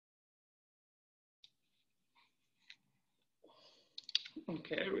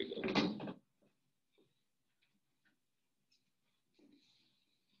Okay, there we go.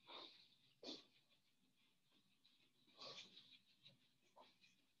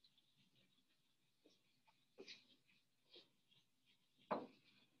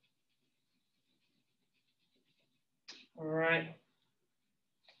 All right.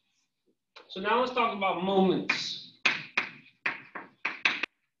 So now let's talk about moments.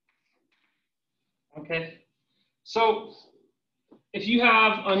 Okay. So if you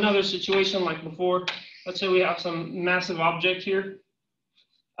have another situation like before, let's say we have some massive object here.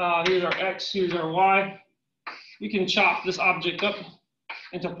 Here's our X, here's our Y. We can chop this object up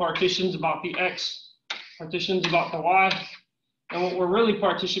into partitions about the X, partitions about the Y. And what we're really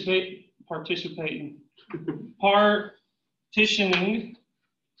partitioning,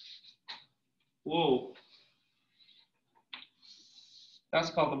 whoa, that's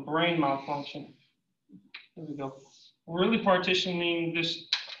called the brain malfunction. There we go. We're really partitioning this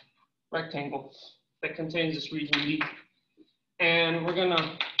rectangle that contains this region D. And we're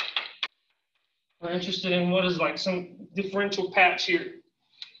interested in what is like some differential patch here,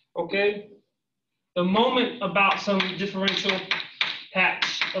 okay? The moment about some differential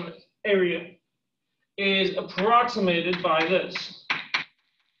patch of area is approximated by this.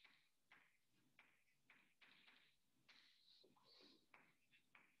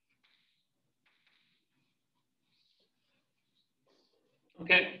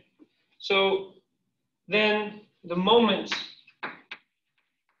 Okay, so then the moment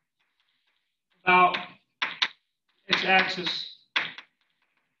about x-axis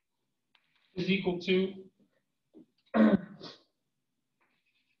is equal to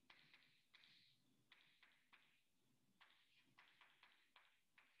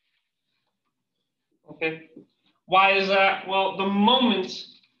okay. Why is that? Well, the moment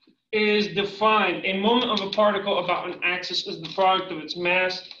is defined. A moment of a particle about an axis is the product of its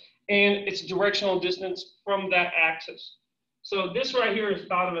mass and its directional distance from that axis. So this right here is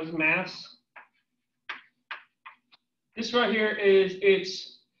thought of as mass. This right here is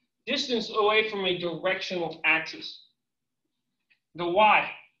its distance away from a directional axis. The y.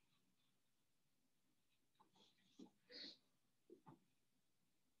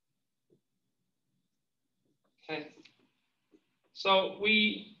 Okay. So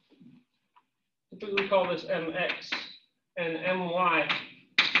we typically call this mx, and my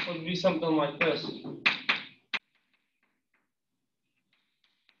would be something like this.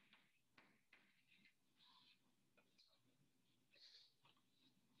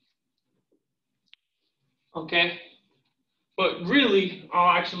 Okay, but really,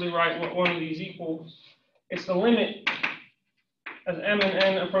 I'll actually write what one of these equals. It's the limit as m and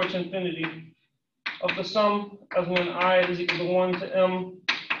n approach infinity of the sum of when I is equal to 1 to m,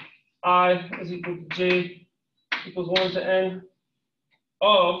 I is equal to j equals 1 to n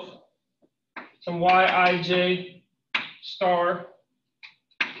of some yij star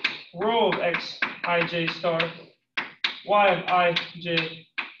rho of xij star y of ij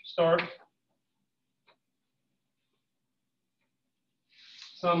star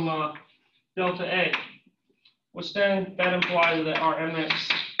some delta a, which then that implies that our mx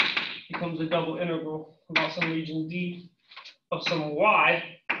becomes a double integral about some region D of some y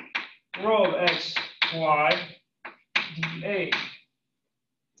rho of x y dA.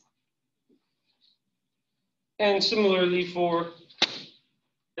 And similarly for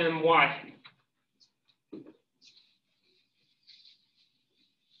my.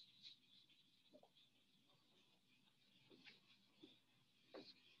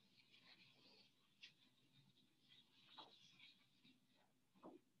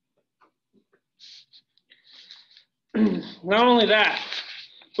 Not only that,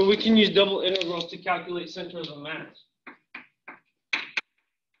 but we can use double integrals to calculate centers of mass.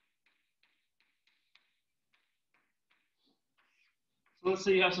 So let's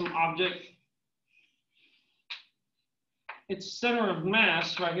say you have some object. Its center of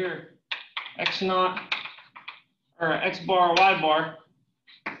mass right here, x naught, or x bar, y bar.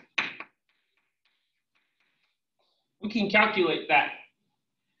 We can calculate that.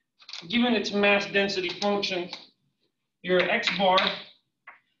 Given its mass density function, your x bar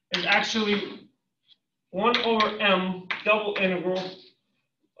is actually 1 over m double integral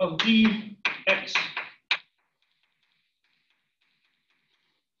of dx.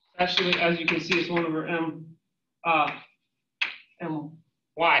 Actually, as you can see, it's 1 over m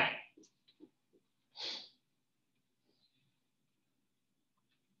my.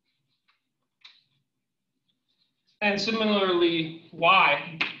 And similarly,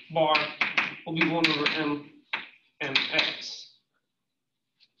 y bar will be 1 over m mx.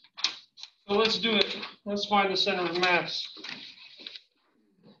 So let's do it. Let's find the center of mass.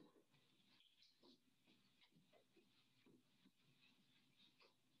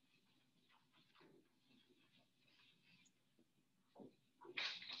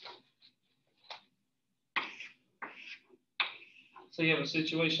 So you have a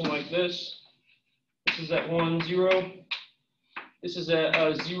situation like this. This is at 1, 0. This is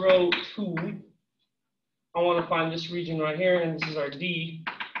at 0, 2. I want to find this region right here, and this is our D.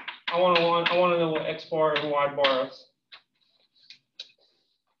 I want to know what X bar and Y bar is.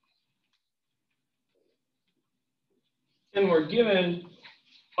 And we're given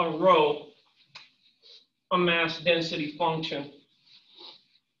a rho, a mass density function.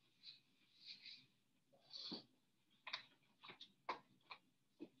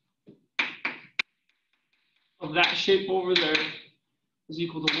 Of that shape over there is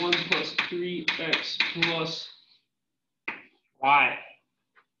equal to 1 plus 3x plus y.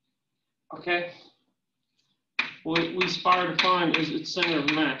 Okay? What we aspire to find is its center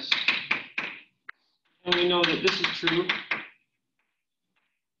of mass. And we know that this is true.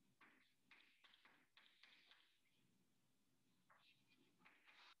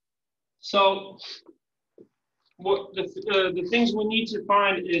 So what the things we need to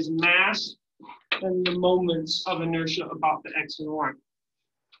find is mass and the moments of inertia about the x and y.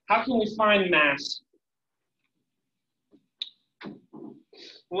 How can we find mass?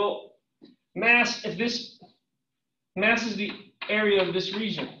 Well, mass is the area of this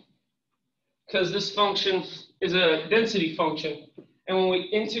region, because this function is a density function. And when we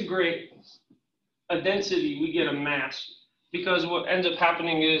integrate a density, we get a mass, because what ends up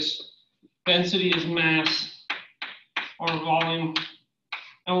happening is density is mass or volume.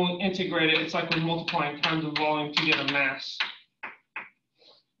 And when we integrate it, it's like we're multiplying times the volume to get a mass.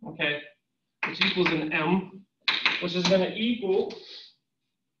 Okay, which equals an m, which is going to equal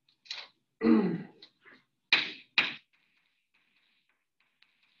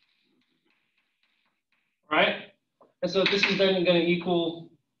right? And so this is then going to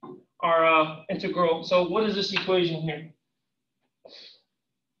equal our integral. So what is this equation here?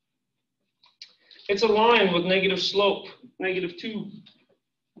 It's a line with negative slope, -2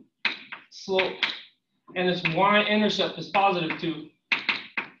 slope, and its y-intercept is +2,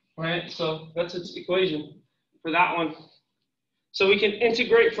 right? So that's its equation for that one. So we can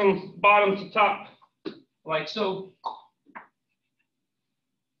integrate from bottom to top, like so.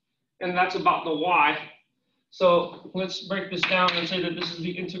 And that's about the y. So let's break this down and say that this is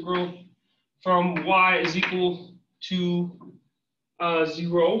the integral from y is equal to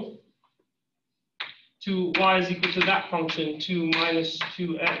 0 to y is equal to that function, 2 minus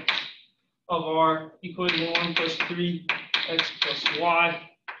 2x of our equation 1 plus 3x plus y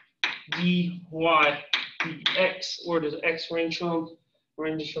dy dx. Where does x range from?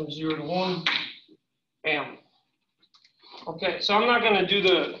 Ranges from 0 to 1. Bam. Okay, so I'm not going to do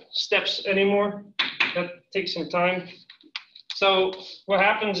the steps anymore. That takes some time. So what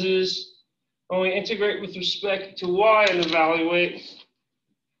happens is when we integrate with respect to y and evaluate,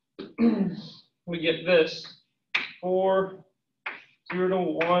 we get this 4, 0 to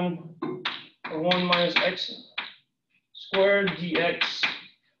 1, or 1 minus x squared dx.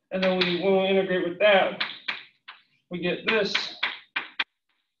 And then when we integrate with that, we get this.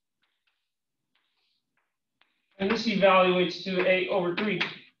 And this evaluates to 8/3,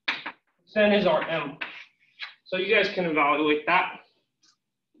 which then is our m. So you guys can evaluate that.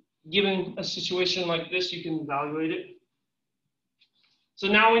 Given a situation like this, you can evaluate it. So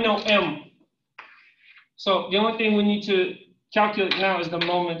now we know m. So the only thing we need to calculate now is the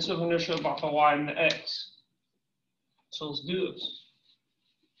moments of inertia about the y and the x. So let's do this.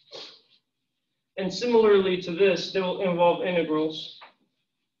 And similarly to this, they will involve integrals.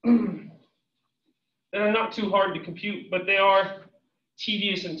 They're not too hard to compute, but they are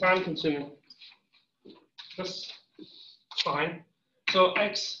tedious and time consuming. That's fine. So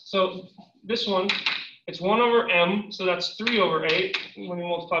this one, it's 1/m, so that's 3/8 when you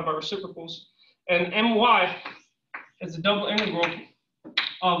multiply by reciprocals. And my is the double integral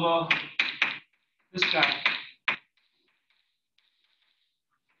of this guy.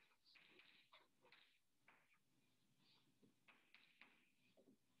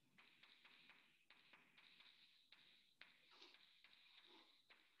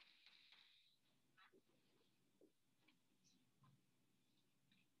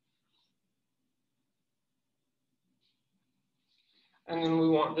 And then we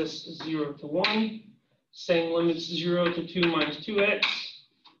want this 0 to 1. Same limits 0 to 2 minus 2x.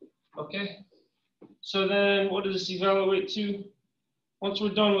 Okay. So then what does this evaluate to? Once we're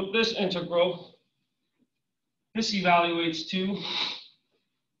done with this integral, this evaluates to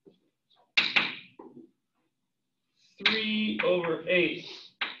 3/8.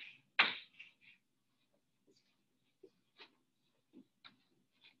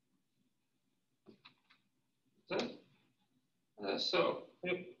 So,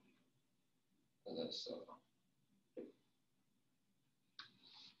 yep. That's so.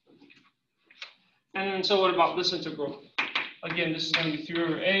 And then so what about this integral? Again, this is going to be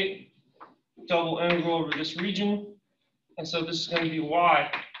 3/8, double integral over this region. And so this is going to be y.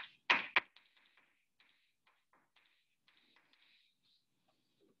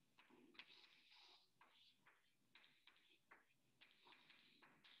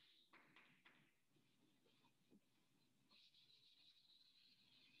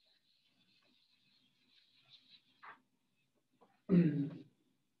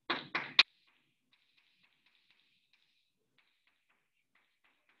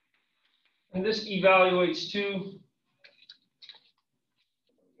 And this evaluates to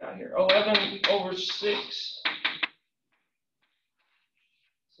got here 11/6.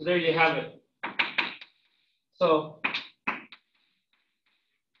 So there you have it. So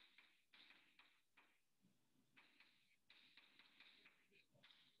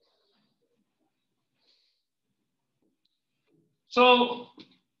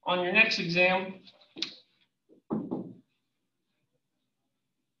on your next exam,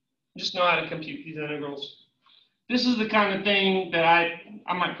 just know how to compute these integrals. This is the kind of thing that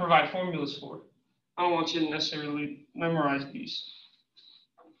I might provide formulas for. I don't want you to necessarily memorize these.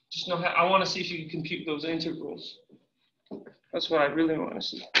 Just know how, I want to see if you can compute those integrals. That's what I really want to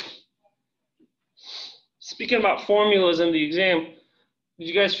see. Speaking about formulas in the exam, did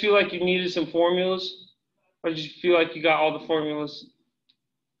you guys feel like you needed some formulas? Or did you feel like you got all the formulas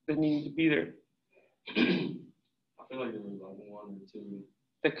that needed to be there? I feel like there was like one or two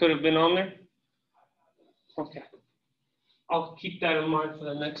that could have been on there? Okay. I'll keep that in mind for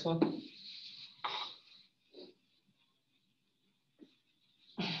the next one.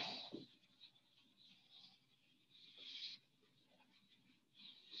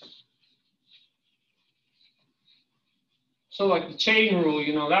 So like the chain rule,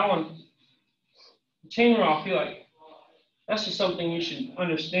 you know, that one, the chain rule, I feel like that's just something you should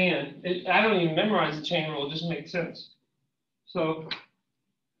understand. I don't even memorize the chain rule, it just makes sense. So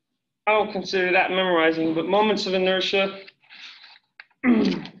I don't consider that memorizing, but moments of inertia,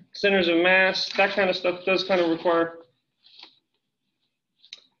 centers of mass, that kind of stuff does kind of require.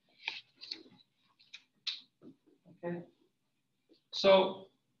 Okay. So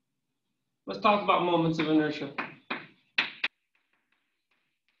let's talk about moments of inertia.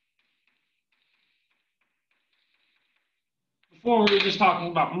 Before we were just talking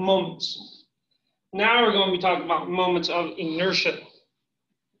about moments. Now we're going to be talking about moments of inertia.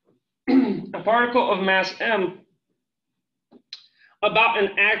 A particle of mass m about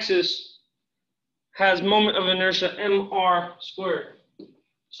an axis has moment of inertia mr squared.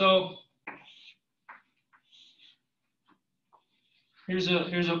 So here's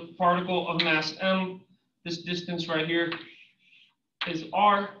a particle of mass m. This distance right here is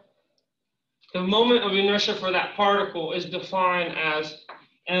r. The moment of inertia for that particle is defined as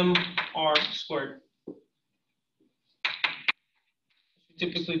mr squared. We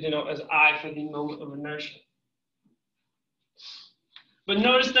typically denote as I for the moment of inertia. But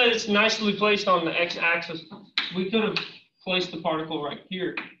notice that it's nicely placed on the x-axis. We could have placed the particle right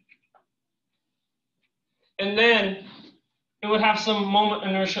here. And then it would have some moment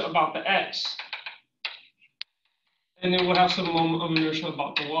inertia about the x. And it would have some moment of inertia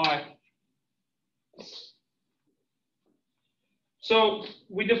about the y. So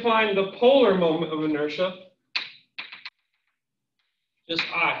we define the polar moment of inertia, just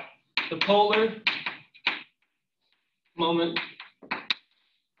I. The polar moment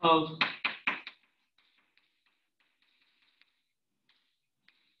of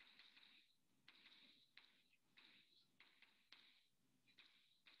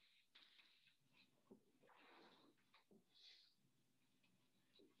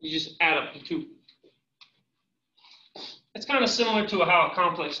you just add up the two. It's kind of similar to how a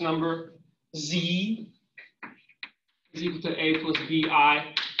complex number z is equal to a plus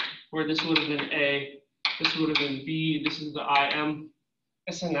bi, where this would have been a, this would have been b, this is the im.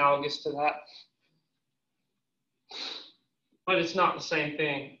 It's analogous to that. But it's not the same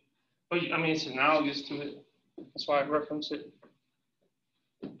thing. But I mean, it's analogous to it. That's why I reference it.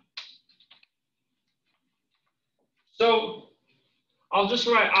 So I'll just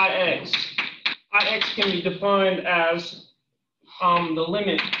write Ix. Ix can be defined as the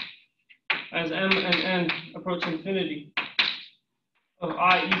limit as m and n approach infinity of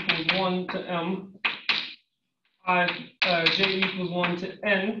I equals 1 to m, j equals 1 to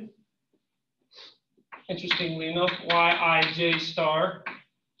n. Interestingly enough, yij star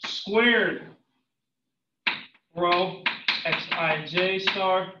squared rho xij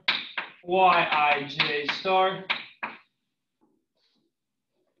star yij star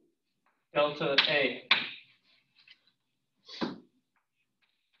delta A.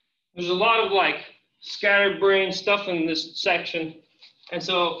 There's a lot of like scatterbrain stuff in this section. And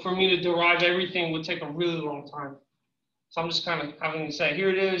so for me to derive everything would take a really long time. So I'm just kind of having to say, here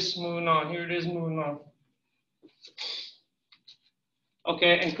it is, moving on, here it is, moving on.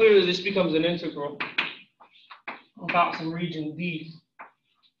 Okay, and clearly this becomes an integral about some region D.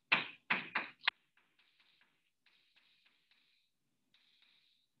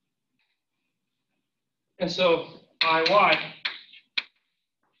 And so IY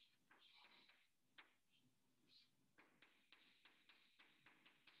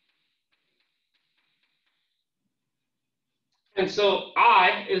and so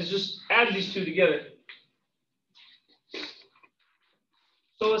I is just add these two together.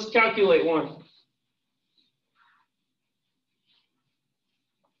 So let's calculate one.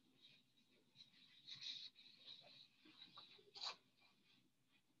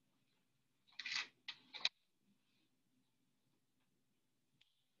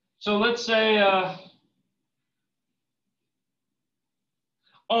 So let's say,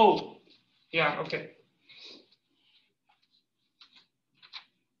 oh, yeah, okay.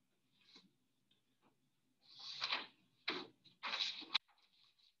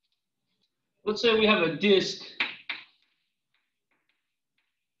 Let's say we have a disk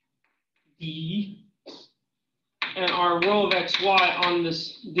D, and our rho of xy on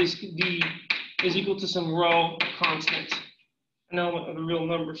this disk D is equal to some rho constant, an element of the real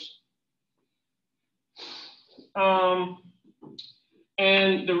numbers.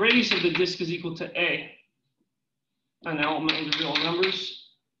 And the radius of the disk is equal to A, an element of the real numbers.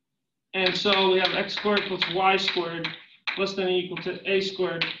 And so we have x squared plus y squared less than or equal to A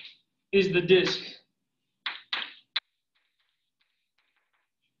squared is the disk.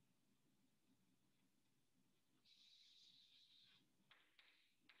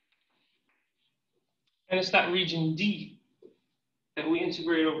 And it's that region D that we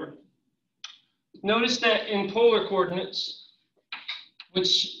integrate over. Notice that in polar coordinates,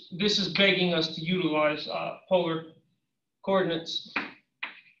 which this is begging us to utilize polar coordinates,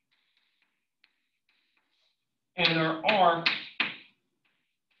 and our R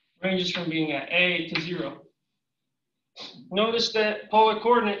ranges from being at A to 0. Notice that polar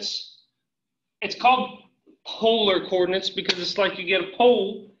coordinates, it's called polar coordinates because it's like you get a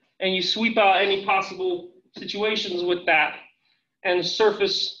pole and you sweep out any possible situations with that. And the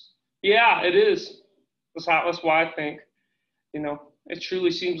surface, yeah, it is. That's why I think, it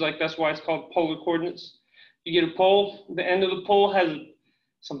truly seems like that's why it's called polar coordinates. You get a pole, the end of the pole has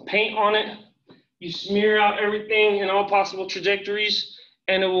some paint on it. You smear out everything in all possible trajectories,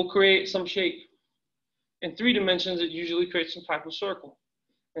 and it will create some shape. In 3 dimensions, it usually creates some type of circle.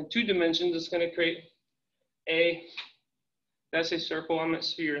 In 2 dimensions, it's going to create that's a circle. I'm at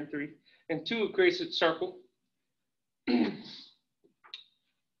sphere in 3. In 2, it creates a circle.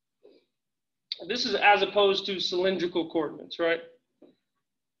 This is as opposed to cylindrical coordinates, right?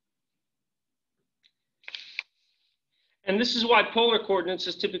 And this is why polar coordinates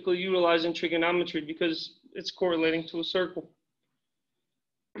is typically utilized in trigonometry, because it's correlating to a circle.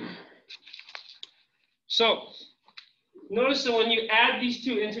 So notice that when you add these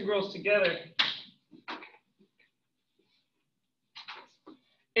two integrals together,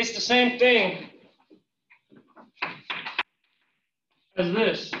 it's the same thing as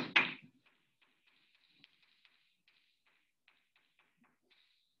this.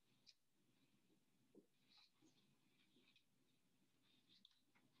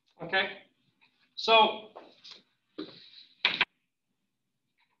 Okay, so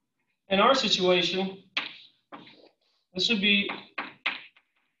in our situation, this would be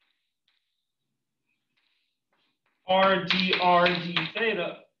r d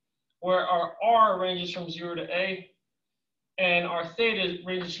theta, where our r ranges from 0 to a, and our theta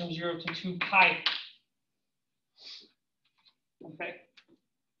ranges from 0 to 2 pi. Okay.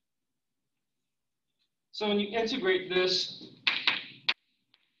 So when you integrate this,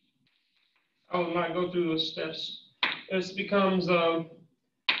 I will not go through those steps. This becomes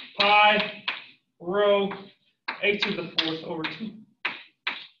pi rho a to the 4th over 2.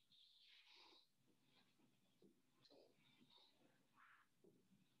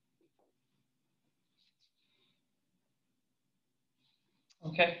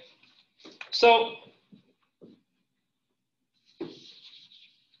 Okay, so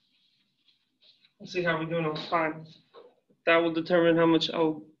let's see how we're doing on time. That will determine how much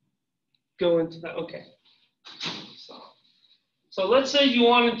I'll go into that. Okay, so let's say you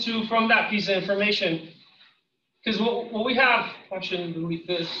wanted to, from that piece of information, because what we have, I shouldn't delete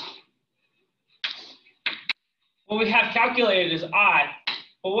this. What we have calculated is I,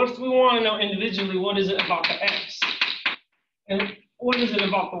 but what if we want to know individually what is it about the x? And what is it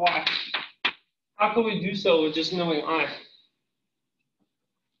about the y? How can we do so with just knowing I?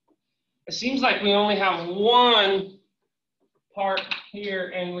 It seems like we only have one part here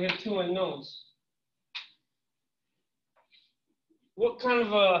and we have two unknowns. What kind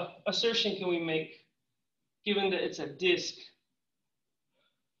of a assertion can we make given that it's a disk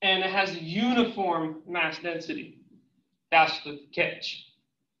and it has a uniform mass density? That's the catch.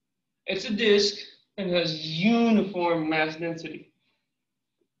 It's a disk and it has uniform mass density.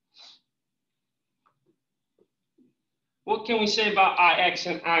 What can we say about IX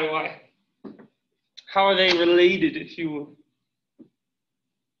and IY? How are they related, if you will?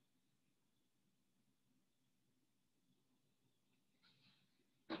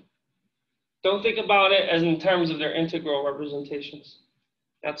 Don't think about it as in terms of their integral representations.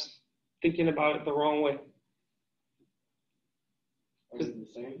 That's thinking about it the wrong way. Are they the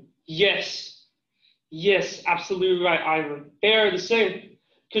same? Yes. Yes, absolutely right, Ivan. They are the same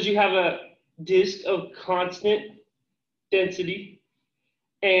because you have a disk of constant density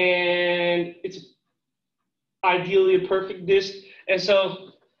and it's ideally a perfect disk. And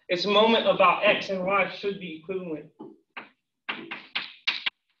so its moment about X and Y should be equivalent.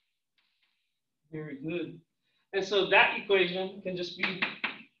 Very good. And so that equation can just be,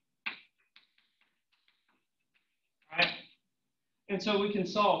 right? And so we can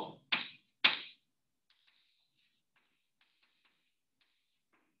solve.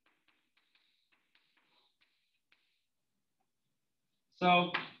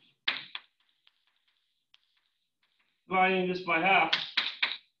 So dividing this by half.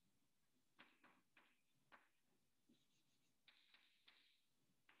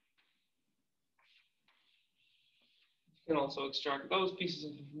 You can also extract those pieces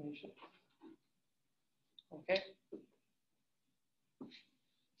of information. Okay.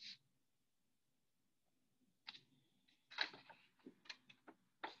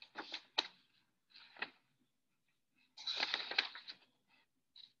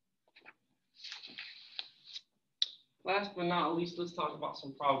 Last but not least, let's talk about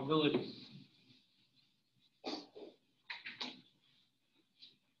some probability.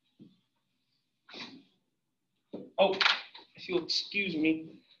 Oh, if you'll excuse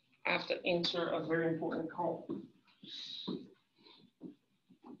me, I have to answer a very important call.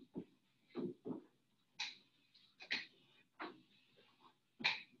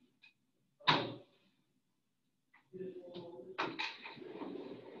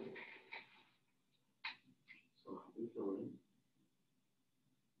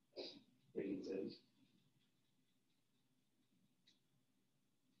 Making sense.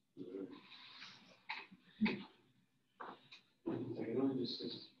 I can only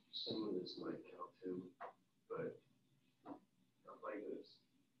discuss some of this might count too, but not like this.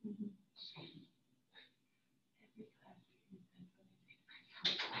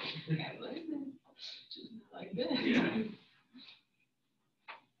 Just not like this. Yeah.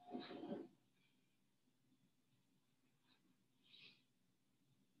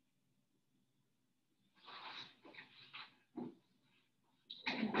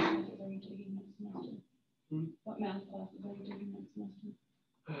 What math classes are you taking next semester?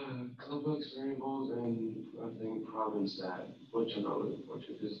 Complex variables and I think problem stat, which I'm not looking forward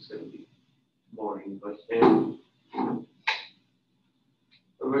to because it's going to be boring. But and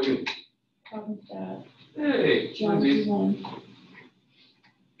what about you? Problem stat. Hey, Geometry 1.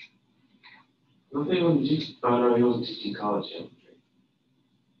 don't they want to teach? Oh no, he wasn't teaching college geometry.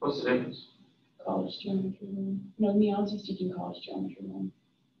 What's the difference? College geometry 1. No, Neon's teaching college geometry 1.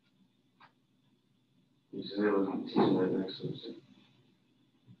 You said they wasn't teaching that next semester.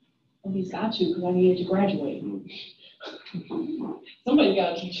 Well, he's got to because I needed to graduate. Somebody's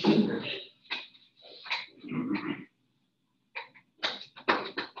got to teach me.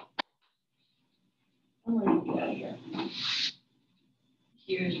 I'm ready to get out of here.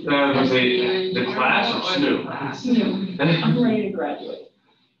 The class or Snoop? I'm ready to graduate.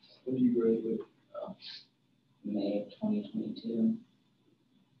 When do you graduate? May of 2022.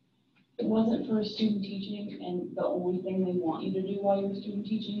 It wasn't for student teaching, and the only thing they want you to do while you're student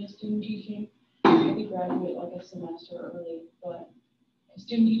teaching is student teaching. I could graduate like a semester early, but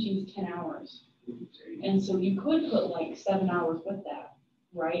student teaching is 10 hours. And so you could put like 7 hours with that,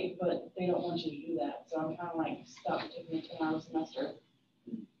 right? But they don't want you to do that. So I'm kind of like stuck taking a 10-hour semester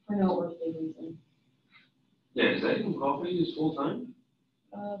for no earthly reason. Yeah, is that even call for you as full time?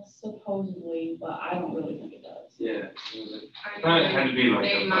 Supposedly, but I don't really think it does. Yeah. It had to be like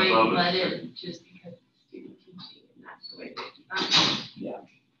They might let it just because it's student teaching and that's the way they do it. Yeah.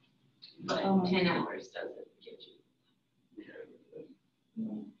 But 10 hours doesn't get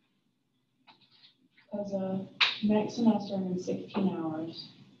you. Because next semester I'm in 16 hours.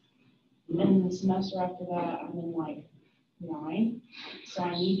 And the semester after that, I'm in like 9, so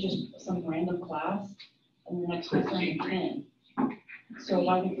I need just some random class, and the next semester I'm in 10. So if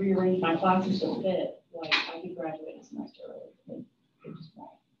I could rearrange my classes to fit, like I could graduate a semester early, but it just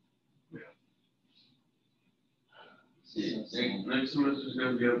won't. See, next semester's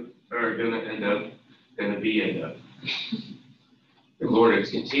gonna be end up. Good Lord,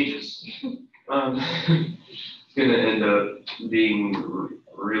 it's contagious. It's gonna end up being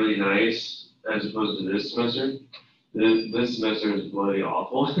really nice as opposed to this semester. This semester is bloody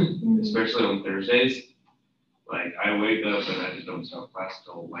awful, especially on Thursdays. Like I wake up and I just don't start class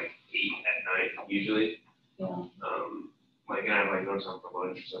till like 8 at night usually. Yeah. Like and I have like no time for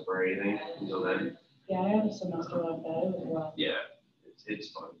lunch or supper or anything until then. Yeah, I had a semester like that as well. Yeah, it's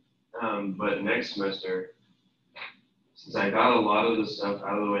fun. But next semester, since I got a lot of the stuff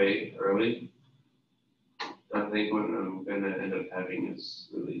out of the way early, I think what I'm gonna end up having is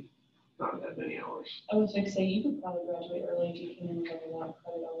really not that many hours. I was gonna say, you could probably graduate early if you came in with a lot of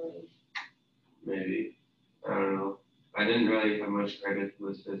credit already. Maybe. I don't know. I didn't really have much credit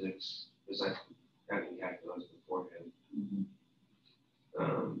with physics because I hadn't calculus beforehand.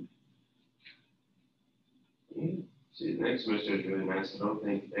 Yeah. See, the next semester is really nice. I don't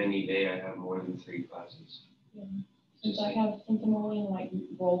think any day I have more than 3 classes. Yeah. Since I'm only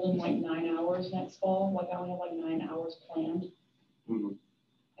rolled in 9 hours next fall, I only have 9 hours planned. Mm-hmm.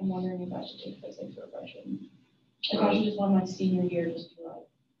 I'm wondering if I should take physics or if I shouldn't. If I should just let my senior year just be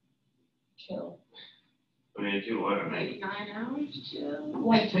chill. I mean, if you want, Like 9 hours chill.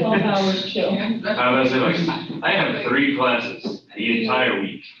 12 hours chill. I was say I have 3 classes the entire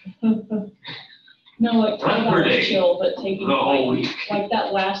week. No, 12 hours day. chill, but taking The whole week.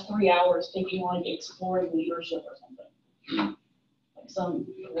 That last 3 hours taking exploring leadership or something. Some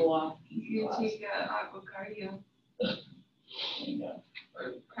cool You could take aqua cardio. There you go.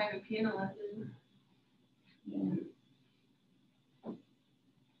 Private piano lesson. Yeah.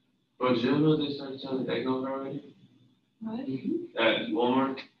 Oh, did you know they started selling eggnog already? What? At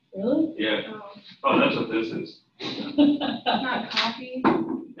Walmart? Really? Yeah. Oh, Oh, that's what this is. it's not coffee.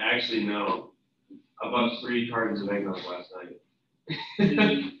 Actually, no. I bought 3 cartons of eggnog last night.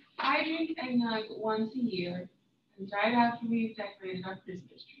 I drink eggnog once a year, and right after we've decorated our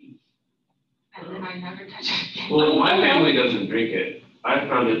Christmas trees. And then I never touch it again. Well, my family doesn't drink it. I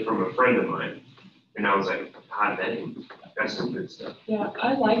found it from a friend of mine. And I was like, hot dang, that's some good stuff. Yeah,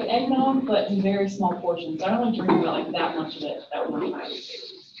 I like eggnog, but in very small portions. I don't want to drink that much of it. That would be my favorite.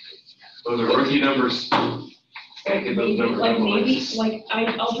 Those are rookie numbers. Can't get those numbers.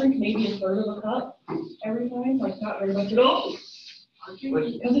 I'll drink maybe a third of a cup every time, not very much at all.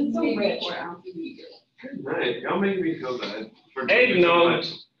 Because it's so rich. 4 ounces a year. Good night. Y'all make me feel bad. For Eggnog.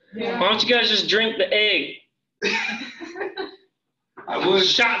 Yeah. Why don't you guys just drink the egg? I would.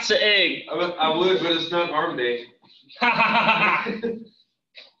 Shots of egg. I would, but it's not arm day.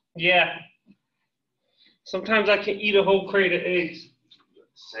 Yeah. Sometimes I can eat a whole crate of eggs.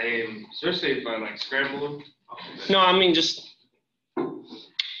 Same. Especially if I scramble them. No, I mean just, You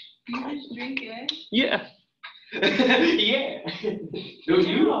just drink it. yeah. Yeah. Do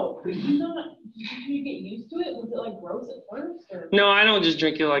you? No, did you get used to it? Was it gross at first? Or? No, I don't just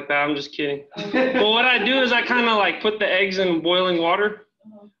drink it like that. I'm just kidding. But what I do is I kind of put the eggs in boiling water.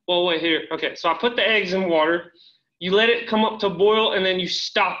 Well, wait here. Okay, so I put the eggs in water. You let it come up to boil, and then you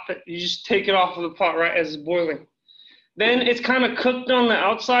stop it. You just take it off of the pot right as it's boiling. Then it's kind of cooked on the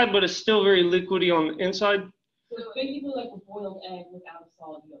outside, but it's still very liquidy on the inside. So it's basically like a boiled egg without a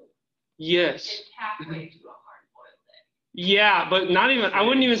solid yolk. Yes. It's halfway to a hard-boiled egg. Yeah, but not even, I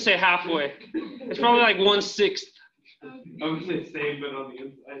wouldn't even say halfway. It's probably 1/6. I would say same, but on the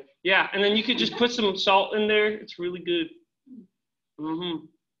inside. Yeah, and then you could just put some salt in there. It's really good.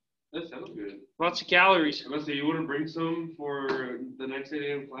 That sounds good. Lots of calories. I must say, you want to bring some for the next 8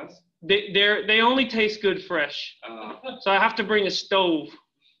 a.m. class? They only taste good fresh. So I have to bring a stove.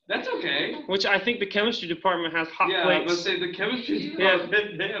 That's okay. Which I think the chemistry department has hot Yeah, plates. I must say the chemistry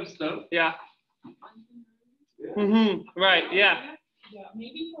department, they have stuff. Yeah. Yeah. Right, yeah. Yeah,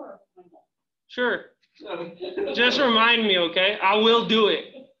 maybe for a final. Sure. Just remind me, okay? I will do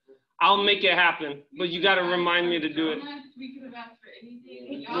it. I'll make it happen. But you got to remind me to do it. We could have asked for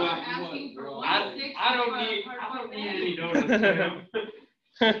anything. Y'all are asking for 1/6. I don't need any donuts,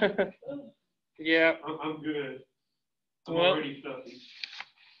 ma'am. Yeah. I'm good. I'm Well- already stuffy.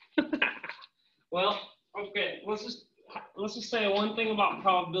 Well, okay. Let's just say one thing about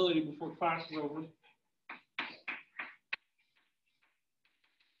probability before class is over.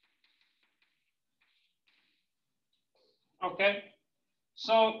 Okay.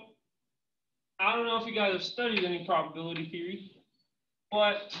 So I don't know if you guys have studied any probability theory,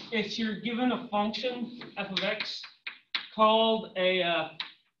 But if you're given a function, f of x, called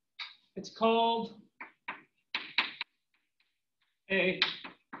it's called a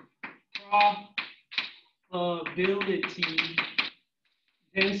probability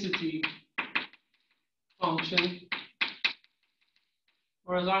density function,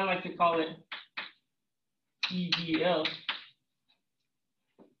 or as I like to call it, PDL,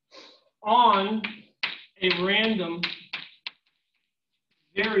 on a random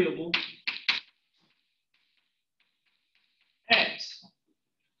variable x.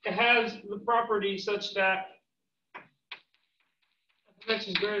 It has the property such that f of x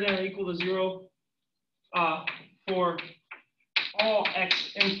is greater than or equal to 0 for all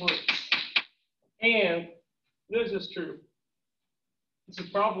x inputs. And this is true. This is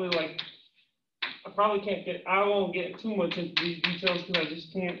probably like, I won't get too much into these details because I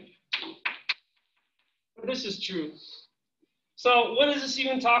just can't. But this is true. So what is this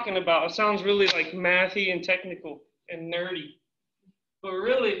even talking about? It sounds really like mathy and technical and nerdy. But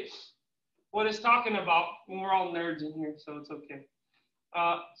really, what it's talking about, and we're all nerds in here, so it's okay.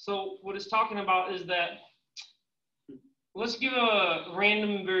 So what it's talking about is that, let's give a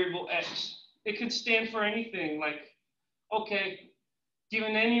random variable x. It could stand for anything, like, okay,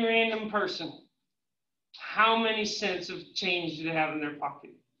 given any random person, how many cents of change do they have in their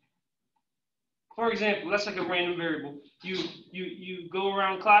pocket? For example, that's like a random variable. You go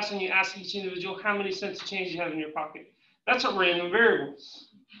around class and you ask each individual how many cents of change you have in your pocket. That's a random variable,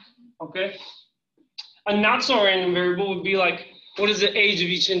 okay? A not so random variable would be like, what is the age of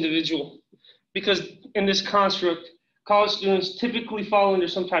each individual? Because in this construct, college students typically fall under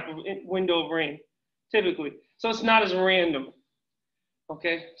some type of window of range, typically. So it's not as random,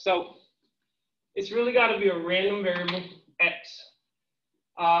 okay? So it's really got to be a random variable, x.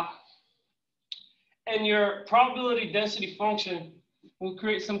 And your probability density function will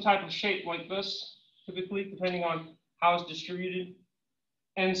create some type of shape like this, typically, depending on how it's distributed.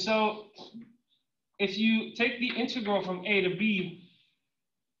 And so if you take the integral from a to b,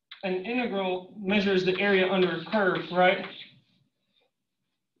 an integral measures the area under a curve, right?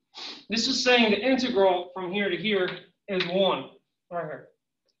 This is saying the integral from here to here is 1, right here.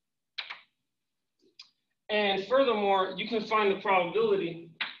 And furthermore, you can find the probability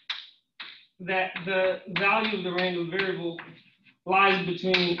that the value of the random variable lies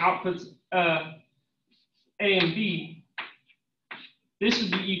between outputs A and B. This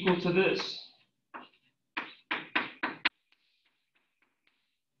would be equal to this.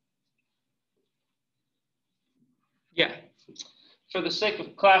 Yeah, for the sake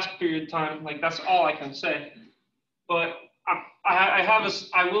of class period time, like that's all I can say. But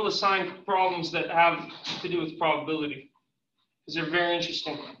I will assign problems that have to do with probability because they're very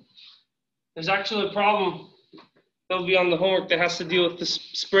interesting. There's actually a problem that'll be on the homework that has to deal with the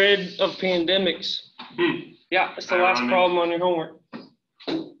spread of pandemics. Yeah, it's the last problem on your homework.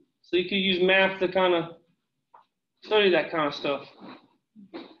 So you could use math to kind of study that kind of stuff.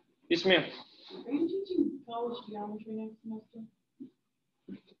 Yes, ma'am. Are you teaching college geometry next semester?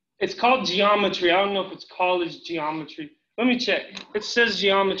 It's called geometry. I don't know if it's college geometry. Let me check. It says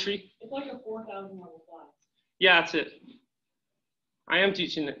geometry. It's like a 4,000 level class. Yeah, that's it. I am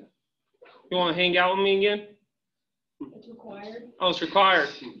teaching it. You want to hang out with me again? It's required. Oh, it's required.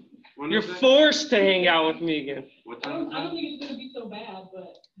 You're forced to hang out with me again. What I time? don't think it's going to be so bad,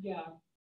 but yeah.